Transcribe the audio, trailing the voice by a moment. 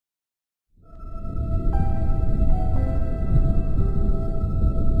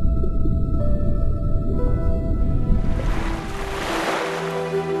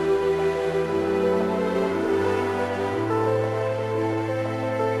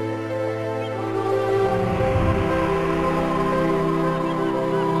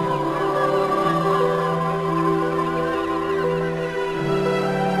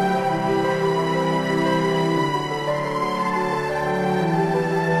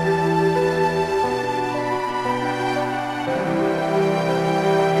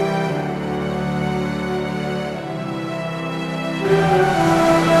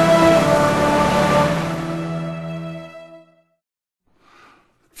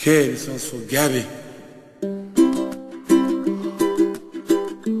Okay, this one's for Gabby.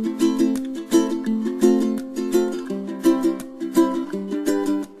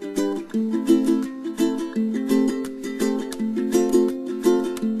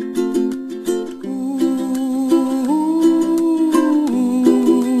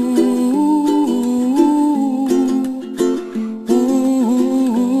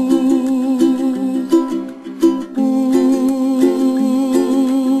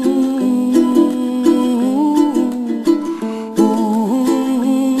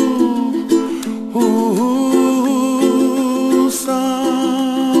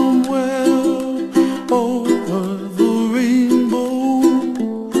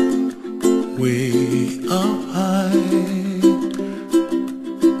 Way up high,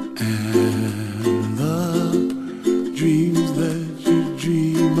 and the dreams that you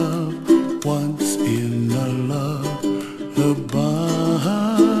dream of once in a lullaby.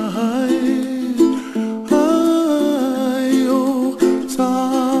 Oh,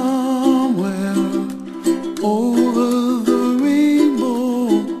 somewhere over the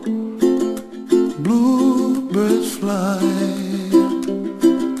rainbow, bluebirds fly.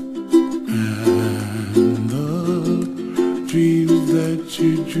 Dreams that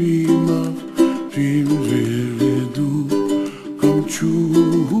you dream of, dreams really do come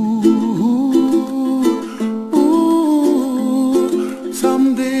true. Ooh,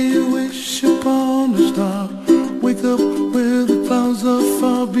 someday you wish upon a star, wake up where the clouds are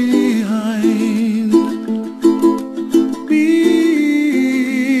far behind.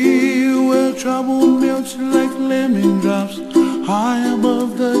 Be where trouble melts like lemon drops, high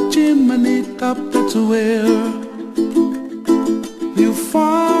above the chimney top. That's where you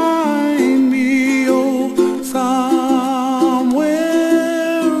find me, oh, somewhere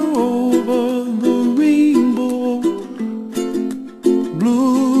over the rainbow,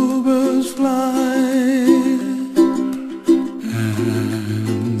 bluebirds fly,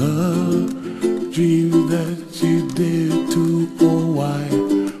 and the dreams that you dare to, oh why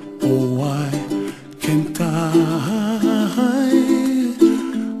can't I?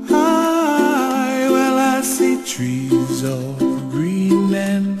 Well, I see trees of green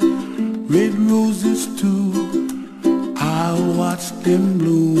and red roses too. I'll watch them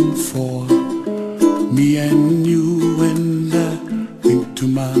bloom for me and you, and I think to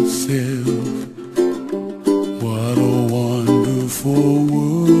myself, what a wonderful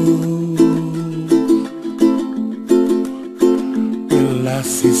world. Well, I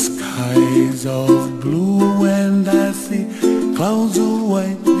see skies of blue and I see clouds of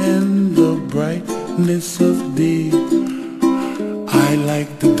white and the brightness of day. I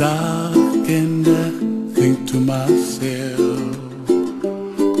like the dark and I think to myself,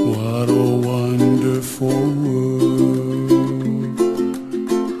 what a wonderful world.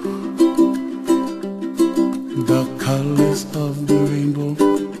 The colors of the rainbow,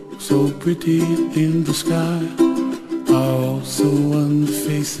 so pretty in the sky, are also on the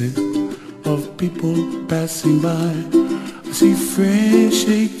faces of people passing by. I see friends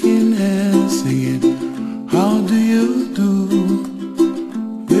shaking hands singing, how do you do?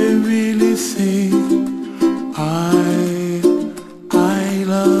 They really say, I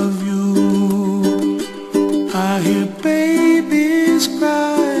love you. I hear babies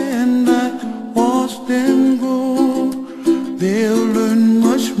cry and I watch them grow. They'll learn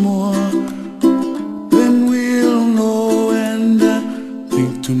much more than we'll know, and I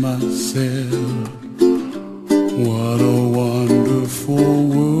think to myself, what a wonderful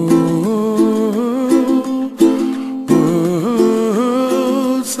world.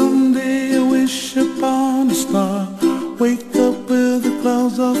 Someday I wish upon a star, wake up where the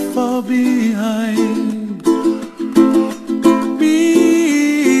clouds are far behind. Be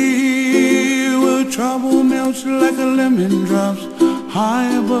where trouble melts like a lemon drops, high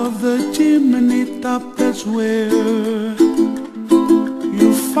above the chimney top. That's where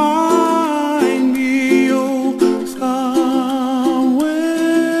you find me, oh, somewhere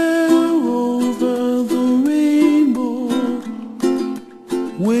over the rainbow,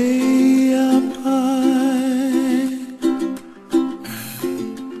 way up high,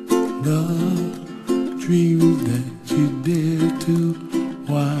 and the dreams that you dare to,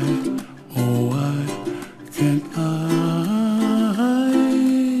 why, oh why can't I?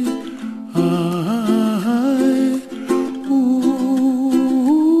 Ooh.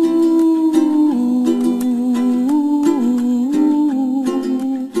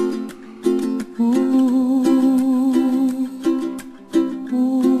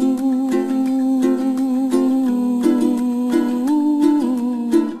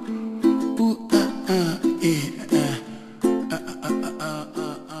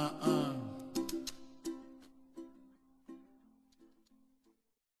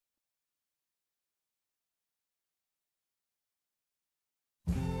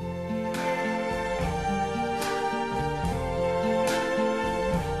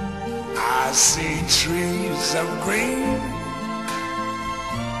 I see trees of green,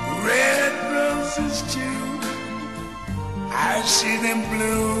 red roses too. I see them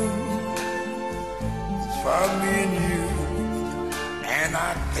bloom for me and you. And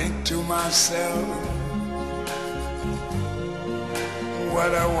I think to myself,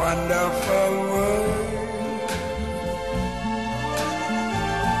 what a wonderful world.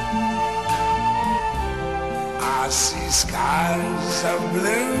 I see skies of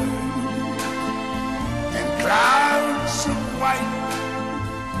blue and clouds of white,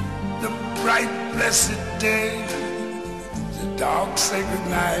 the bright blessed day, the dark sacred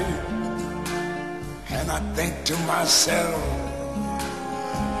night. And I think to myself,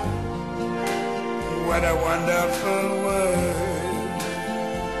 what a wonderful world.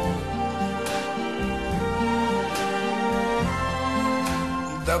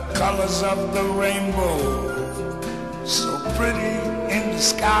 The colors of the rainbow, so pretty in the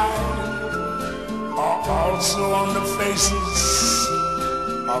sky, are also on the faces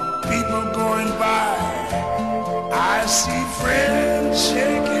of people going by. I see friends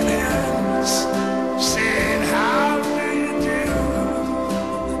shaking hands, saying, how do you do?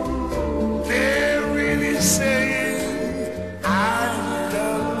 They're really saying, I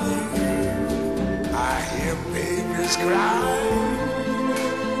love you. I hear babies cry,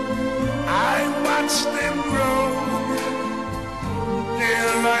 I watch them grow.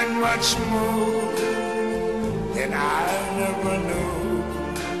 They'll learn much more than I never knew.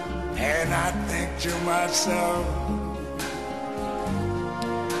 And I think to myself,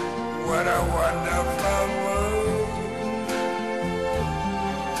 what a wonderful world.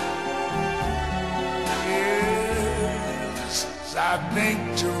 Yes, I think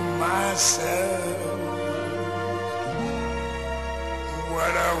to myself,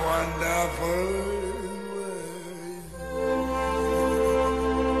 what a wonderful world.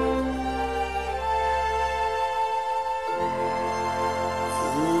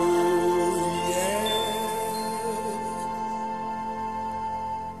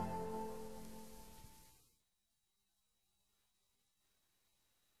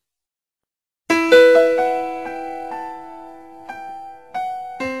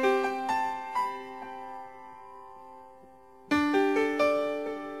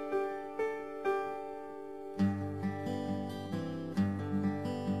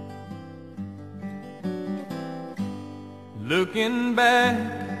 Looking back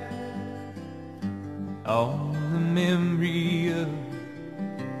on the memory of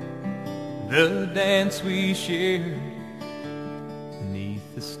the dance we shared beneath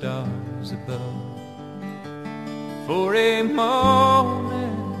the stars above. For a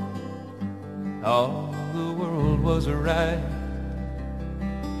moment all the world was right.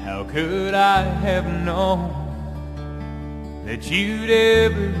 How could I have known that you'd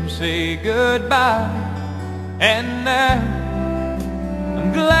ever say goodbye? And now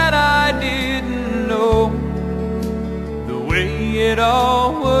I'm glad I didn't know the way it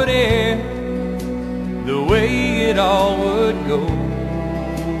all would end, the way it all would go.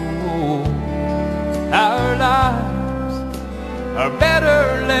 Our lives are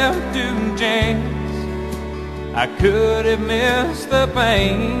better left to chance. I could have missed the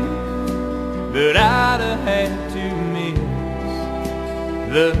pain, but I'd have had to miss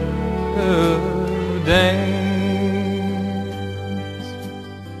the dance.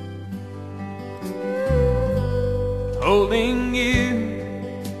 Holding you,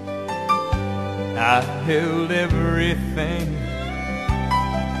 I held everything.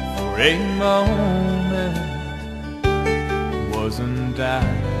 For a moment, wasn't I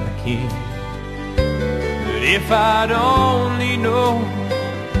a king? But if I'd only known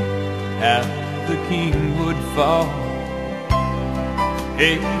how the king would fall,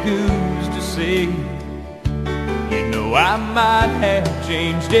 hey, who's to say? You know I might have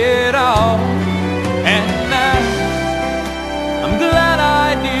changed it all. And now I'm glad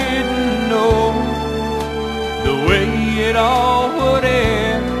I didn't know the way it all would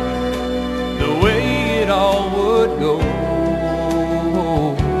end, the way it all would go.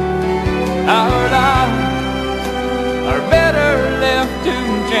 Our lives are better left to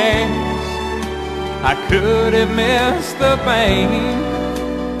chance. I could have missed the pain,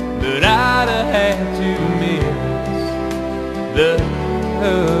 but I'd have had to miss the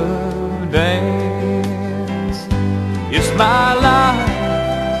dance. It's my life,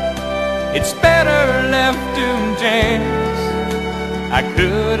 it's better left to chance. I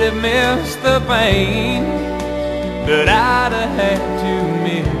could have missed the pain, but I'd have had to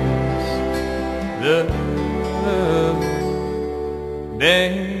miss the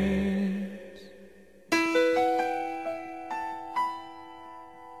dance.